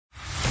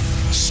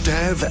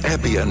Stav,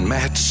 Abby and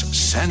Matt's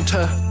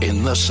Santa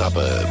in the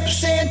Suburbs.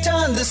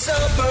 Santa in the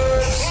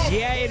Suburbs.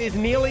 Yeah, it is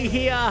nearly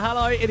here.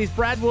 Hello, it is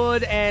Brad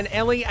Wood and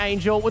Ellie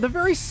Angel with a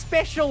very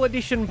special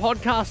edition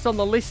podcast on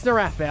the Listener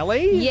app,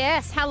 Ellie.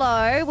 Yes,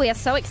 hello. We are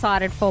so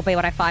excited for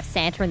B105's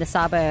Santa in the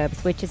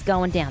Suburbs, which is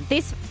going down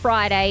this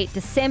Friday,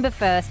 December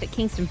 1st at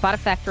Kingston Butter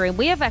Factory. And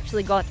we have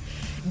actually got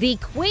the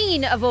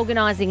queen of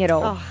organising it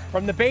all.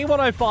 From the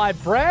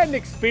B105 brand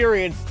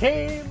experience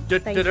team.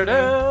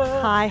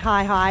 Hi.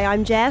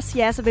 I'm Jess.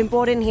 Yes, I've been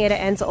brought in here to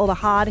answer all the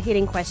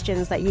hard-hitting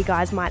questions that you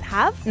guys might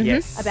have.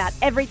 Yes. About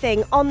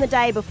everything on the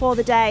day, before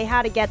the day,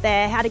 how to get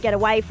there, how to get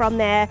away from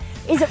there.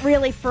 Is it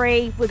really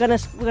free? We're gonna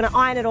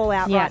iron it all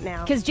out right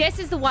now. Because Jess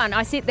is the one.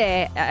 I sit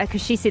there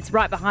because she sits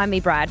right behind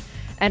me, Brad.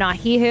 And I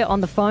hear her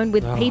on the phone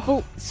with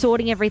people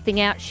sorting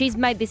everything out. She's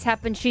made this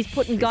happen. She's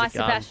putting Guy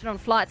Sebastian on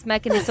flights,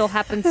 making this all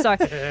happen. So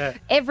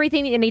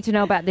everything that you need to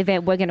know about the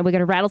event, we're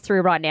gonna rattle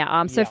through right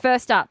now. So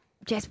first up,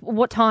 Jess,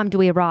 what time do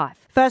we arrive?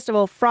 First of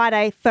all,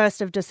 Friday,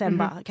 1st of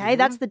December, okay?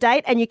 That's the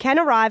date, and you can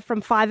arrive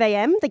from 5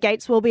 a.m. The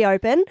gates will be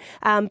open,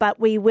 but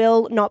we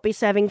will not be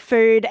serving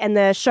food, and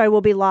the show will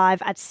be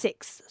live at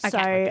 6. So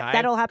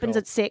that all happens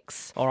at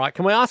 6. All right,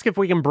 can we ask if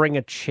we can bring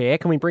a chair?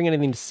 Can we bring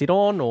anything to sit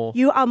on? Or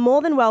You are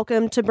more than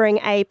welcome to bring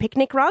a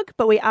picnic rug,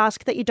 but we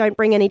ask that you don't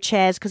bring any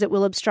chairs because it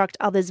will obstruct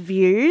others'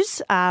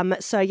 views.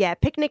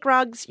 Picnic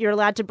rugs you're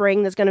allowed to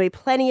bring. There's going to be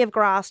plenty of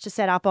grass to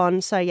set up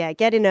on. So,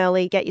 get in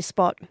early, get your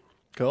spot.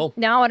 Cool.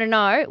 Now I want to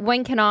know,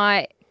 when can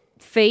I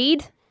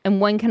feed and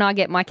when can I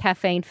get my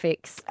caffeine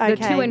fix? The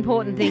two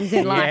important things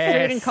in life,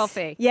 food and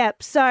coffee.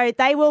 Yep, so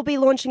they will be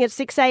launching at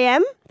 6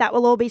 a.m. That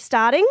will all be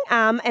starting,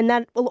 and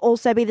that will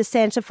also be the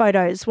Santa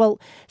photos. Well,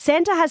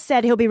 Santa has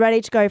said he'll be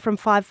ready to go from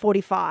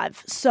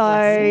 5:45,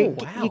 so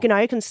you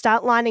can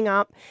start lining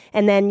up,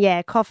 and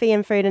then, coffee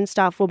and food and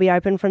stuff will be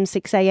open from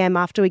 6 a.m.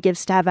 after we give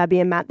Stav, Abby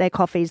and Matt their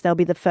coffees. They'll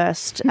be the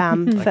first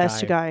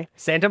to go.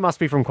 Santa must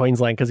be from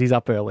Queensland because he's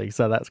up early,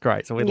 so that's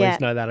great. So we at least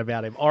know that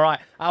about him. All right,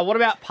 what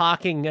about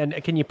parking?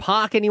 And can you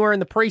park anywhere in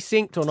the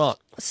precinct or not?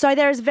 So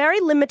there is very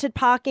limited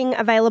parking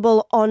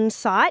available on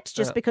site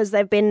just because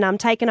they've been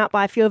taken up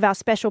by a few of our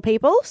special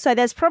people. So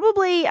there's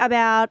probably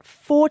about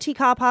 40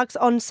 car parks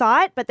on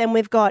site, but then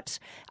we've got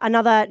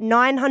another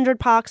 900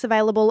 parks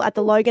available at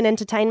the Logan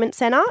Entertainment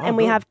Centre, and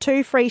we have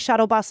 2 free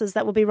shuttle buses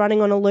that will be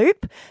running on a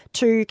loop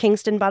to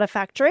Kingston Butter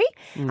Factory.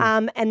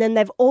 And then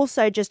they've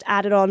also just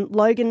added on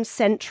Logan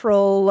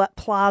Central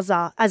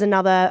Plaza as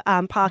another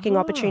parking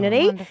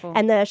opportunity. Wonderful.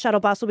 And the shuttle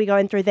bus will be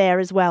going through there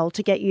as well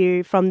to get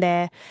you from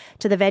there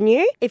to the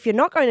venue. If you're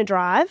not going to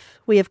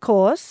drive, we, of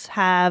course,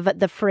 have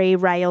the free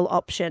rail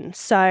option.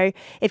 So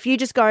if you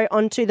just go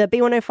onto the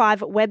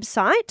B105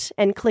 website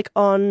and click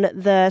on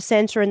the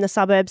Santa in the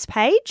Suburbs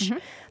page,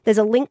 there's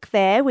a link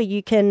there where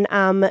you can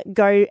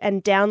go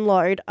and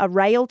download a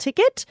rail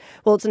ticket.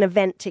 Well, it's an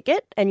event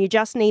ticket, and you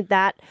just need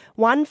that,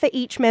 one for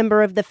each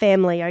member of the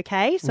family,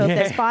 okay? So if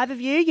there's 5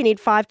 of you, you need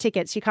 5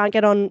 tickets. You can't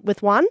get on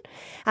with one.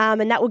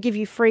 And that will give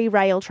you free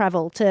rail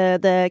travel to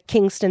the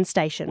Kingston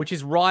station. Which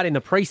is right in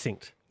the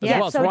precinct.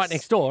 Yeah, It's right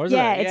next door, isn't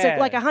it? It's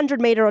like a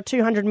 100-metre or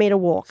 200-metre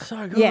walk.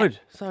 So good. Yeah.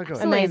 So good.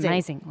 Absolutely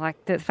amazing.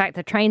 Like the fact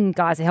the train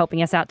guys are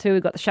helping us out too.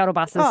 We've got the shuttle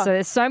buses. So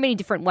there's so many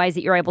different ways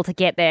that you're able to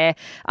get there.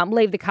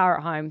 Leave the car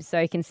at home so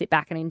you can sit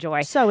back and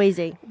enjoy. So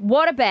easy.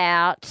 What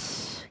about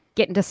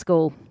getting to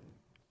school?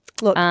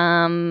 Look.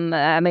 I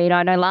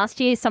know last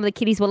year some of the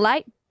kiddies were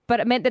late, but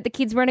it meant that the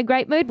kids were in a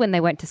great mood when they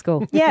went to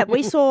school. Yeah,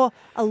 we saw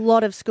a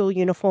lot of school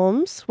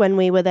uniforms when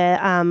we were there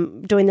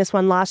doing this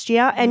one last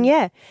year. And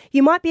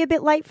you might be a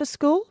bit late for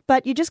school,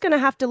 but you're just going to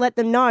have to let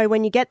them know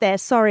when you get there,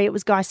 sorry, it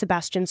was Guy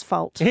Sebastian's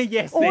fault.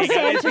 Yes, or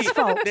Santa's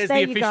fault. There's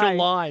there the official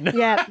line.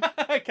 Yeah.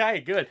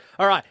 Okay, good.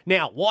 All right,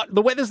 now,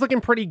 the weather's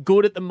looking pretty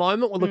good at the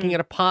moment. We're looking at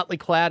a partly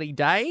cloudy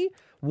day.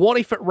 What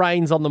if it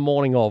rains on the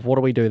morning of? What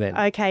do we do then?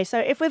 Okay, so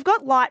if we've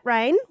got light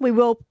rain, we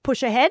will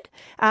push ahead,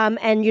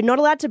 and you're not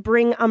allowed to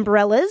bring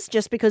umbrellas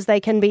just because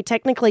they can be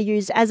technically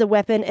used as a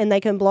weapon and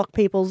they can block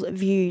people's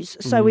views.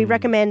 So we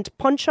recommend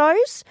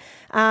ponchos,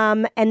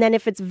 and then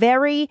if it's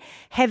very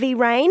heavy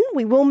rain,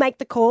 we will make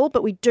the call,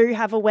 but we do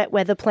have a wet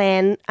weather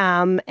plan,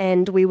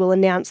 and we will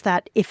announce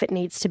that if it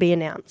needs to be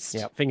announced.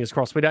 Yeah, fingers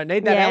crossed we don't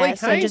need that, Ellie.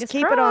 So just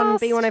keep it on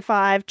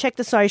B105, check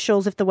the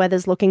socials if the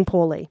weather's looking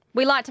poorly.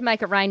 We like to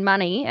make it rain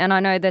money, and I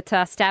know that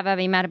Stav,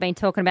 Abby, Matt have been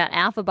talking about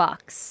Alpha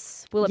Bucks.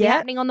 Will it be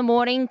happening on the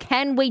morning?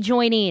 Can we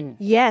join in?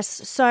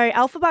 Yes. So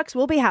Alpha Bucks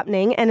will be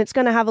happening, and it's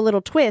going to have a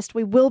little twist.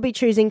 We will be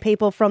choosing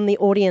people from the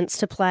audience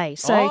to play.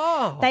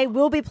 So they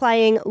will be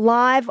playing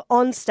live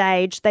on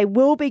stage. They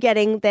will be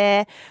getting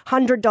their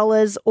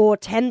 $100 or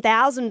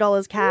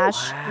 $10,000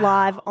 cash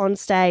live on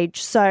stage.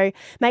 So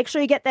make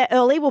sure you get there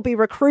early. We'll be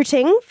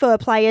recruiting for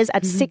players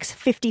at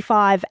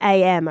 6:55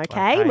 a.m.,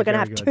 okay? We're going to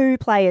have 2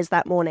 players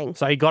that morning.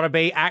 So you got to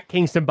be at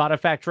Kingston Butter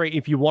Factory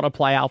if you want to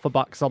play Alpha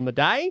Bucks on the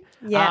day.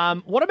 Yeah.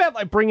 What about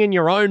like bringing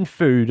your own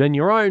food and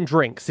your own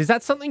drinks? Is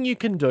that something you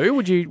can do?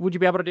 Would you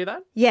be able to do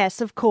that? Yes,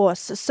 of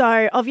course.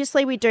 So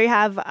obviously we do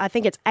have, I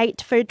think it's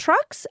 8 food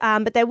trucks,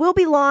 but there will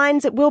be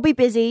lines. It will be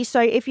busy. So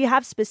if you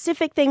have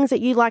specific things that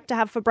you like to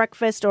have for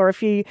breakfast, or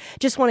if you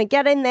just want to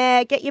get in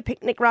there, get your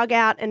picnic rug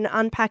out and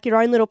unpack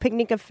your own little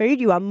picnic of food,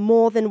 you are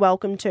more than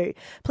welcome to.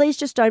 Please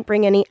just don't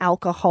bring any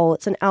alcohol.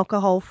 It's an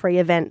alcohol-free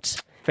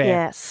event. Fair.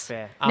 Yes.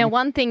 Fair. Now,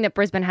 one thing that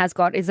Brisbane has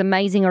got is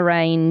amazing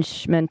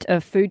arrangement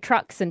of food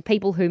trucks and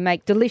people who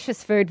make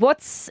delicious food.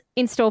 What's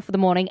in store for the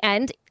morning?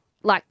 And,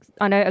 like,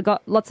 I know I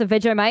got lots of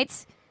veggie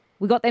mates.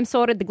 We got them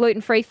sorted, the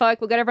gluten-free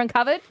folk. We've got everyone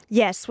covered?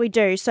 Yes, we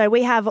do. So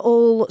we have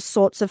all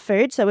sorts of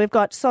food. So we've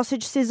got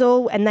sausage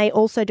sizzle, and they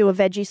also do a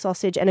veggie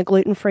sausage and a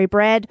gluten-free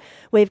bread.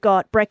 We've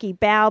got brekkie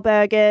bao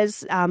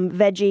burgers,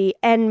 veggie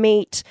and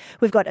meat.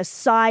 We've got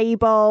acai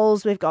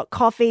bowls. We've got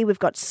coffee. We've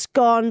got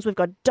scones. We've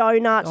got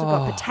donuts. We've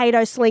got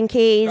potato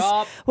slinkies.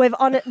 Stop. We've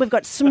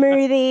got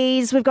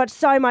smoothies. We've got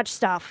so much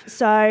stuff.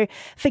 So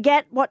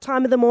forget what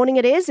time of the morning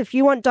it is. If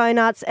you want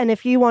donuts and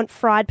if you want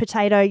fried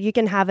potato, you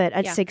can have it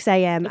at 6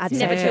 a.m. at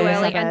Never too early.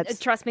 And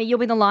trust me, you'll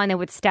be in the line there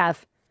with Stav.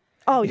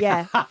 Oh,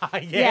 yeah.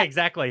 Yeah,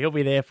 exactly. He'll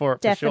be there for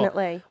it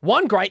Definitely. for sure.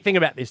 One great thing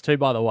about this too,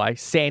 by the way,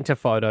 Santa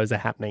photos are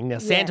happening. Now,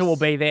 Santa will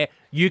be there.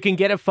 You can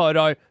get a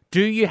photo.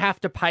 Do you have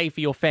to pay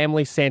for your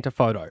family's Santa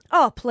photo?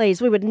 Oh,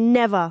 please. We would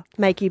never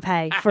make you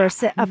pay for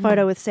a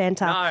photo with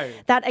Santa. No.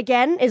 That,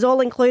 again, is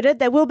all included.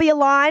 There will be a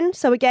line.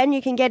 So, again,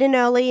 you can get in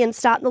early and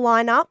start the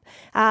line up.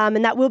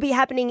 And that will be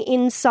happening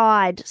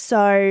inside.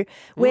 So,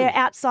 we're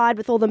outside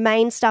with all the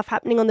main stuff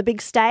happening on the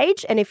big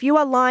stage. And if you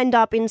are lined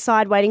up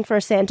inside waiting for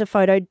a Santa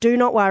photo, do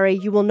not worry.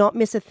 You will not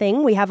miss a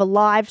thing. We have a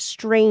live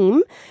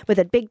stream with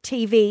a big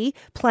TV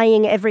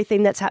playing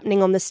everything that's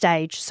happening on the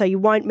stage. So, you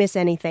won't miss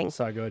anything.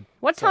 So good.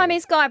 What time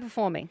is Guy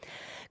performing?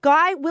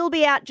 Guy will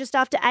be out just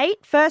after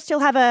 8. First, he'll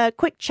have a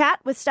quick chat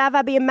with Stav,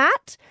 Abby and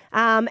Matt,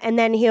 and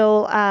then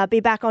he'll be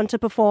back on to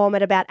perform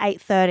at about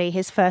 8:30.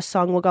 His first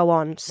song will go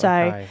on.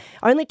 So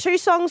only 2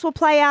 songs will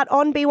play out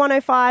on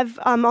B105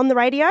 on the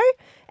radio,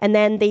 and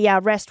then the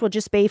rest will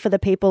just be for the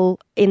people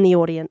in the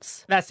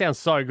audience. That sounds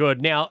so good.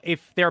 Now,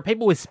 if there are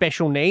people with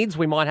special needs,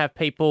 we might have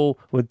people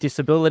with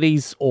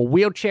disabilities or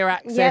wheelchair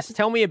access. Yep.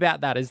 Tell me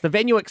about that. Is the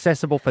venue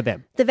accessible for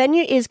them? The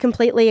venue is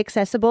completely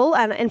accessible,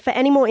 and for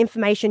any more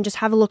information, just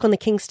have a look on the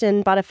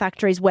Kingston Butter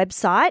Factory's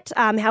website.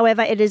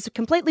 However, it is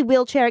completely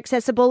wheelchair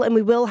accessible, and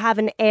we will have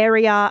an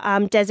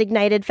area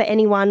designated for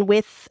anyone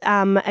with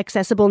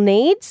accessible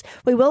needs.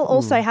 We will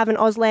also have an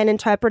Auslan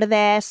interpreter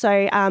there,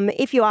 so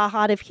if you are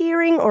hard of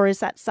hearing or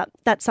is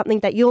that's something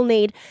that you'll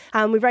need,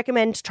 we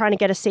recommend trying to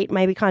get a seat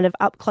maybe kind of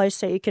up close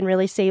so you can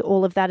really see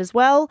all of that as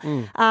well.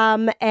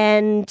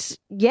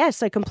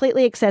 So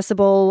completely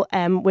accessible.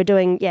 We're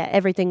doing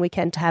everything we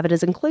can to have it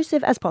as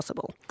inclusive as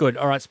possible. Good.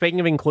 All right. Speaking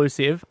of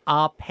inclusive,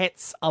 are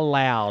pets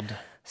allowed?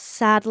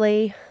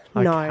 Sadly,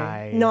 no.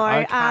 Okay, No.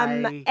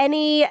 okay.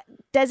 Any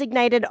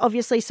designated,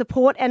 obviously,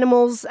 support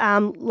animals,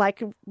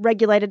 like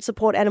regulated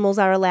support animals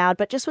are allowed,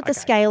 but just with the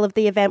scale of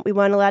the event, we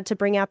weren't allowed to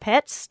bring our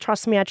pets.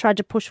 Trust me, I tried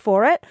to push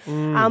for it.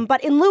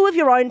 But in lieu of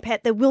your own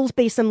pet, there will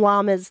be some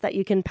llamas that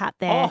you can pat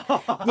there.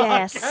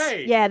 Yes.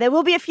 Okay. Yeah, there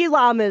will be a few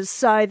llamas.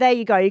 So there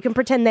you go. You can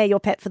pretend they're your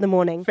pet for the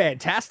morning.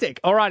 Fantastic.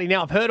 All righty.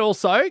 Now, I've heard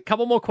also, a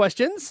couple more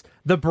questions.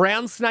 The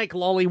brown snake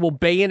lolly will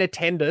be in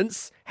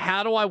attendance.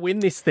 How do I win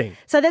this thing?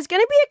 So there's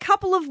going to be a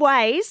couple of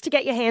ways to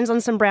get your hands on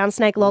some brown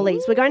snake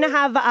lollies. We're going to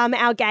have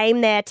our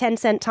game there, 10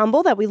 Cent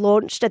Tumble, that we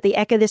launched at the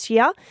Ekka this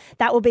year.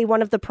 That will be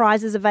one of the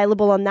prizes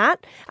available on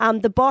that.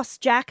 The boss,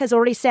 Jack, has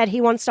already said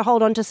he wants to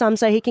hold on to some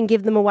so he can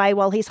give them away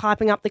while he's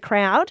hyping up the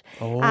crowd.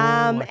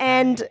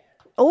 And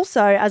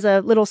also, as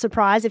a little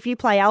surprise, if you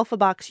play Alpha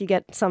Bucks, you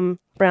get some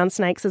brown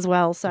snakes as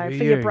well. So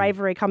for your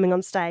bravery coming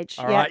on stage.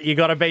 All right, you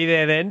got to be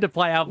there then to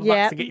play Alpha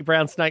Bucks to get your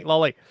brown snake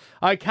lolly.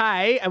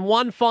 Okay, and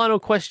one final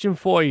question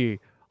for you.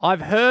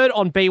 I've heard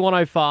on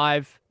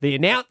B105 the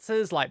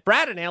announcers like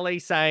Brad and Ellie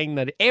saying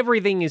that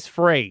everything is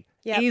free.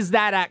 Yep. Is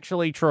that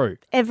actually true?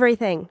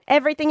 Everything.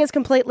 Everything is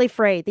completely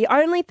free. The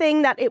only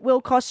thing that it will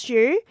cost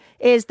you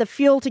is the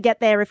fuel to get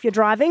there if you're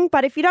driving.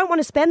 But if you don't want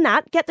to spend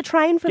that, get the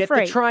train for free.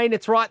 Get the train.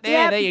 It's right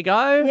there. Yep. There you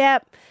go.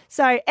 Yep.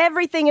 So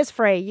everything is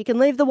free. You can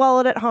leave the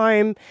wallet at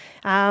home.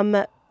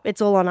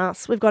 It's all on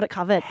us. We've got it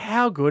covered.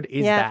 How good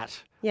is Yep.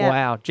 that? Yep.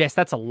 Wow, Jess,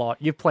 that's a lot.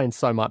 You've planned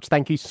so much.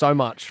 Thank you so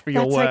much for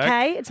your That's work.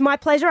 okay. It's my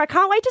pleasure. I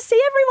can't wait to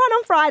see everyone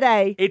on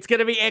Friday. It's going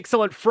to be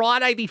excellent.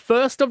 Friday, the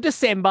 1st of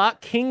December,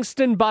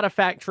 Kingston Butter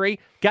Factory.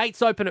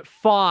 Gates open at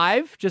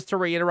 5, just to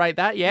reiterate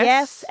that, yes?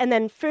 Yes, and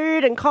then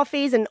food and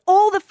coffees and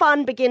all the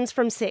fun begins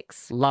from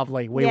 6.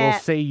 Lovely. We will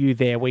see you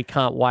there. We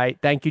can't wait.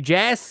 Thank you,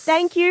 Jess.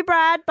 Thank you,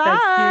 Brad. Bye.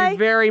 Thank you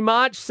very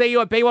much. See you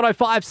at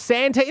B105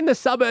 Santa in the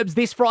Suburbs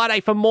this Friday.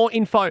 For more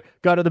info,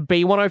 go to the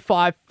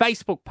B105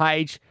 Facebook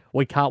page.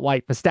 We can't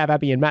wait for Stav,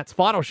 Abby and Matt's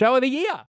final show of the year.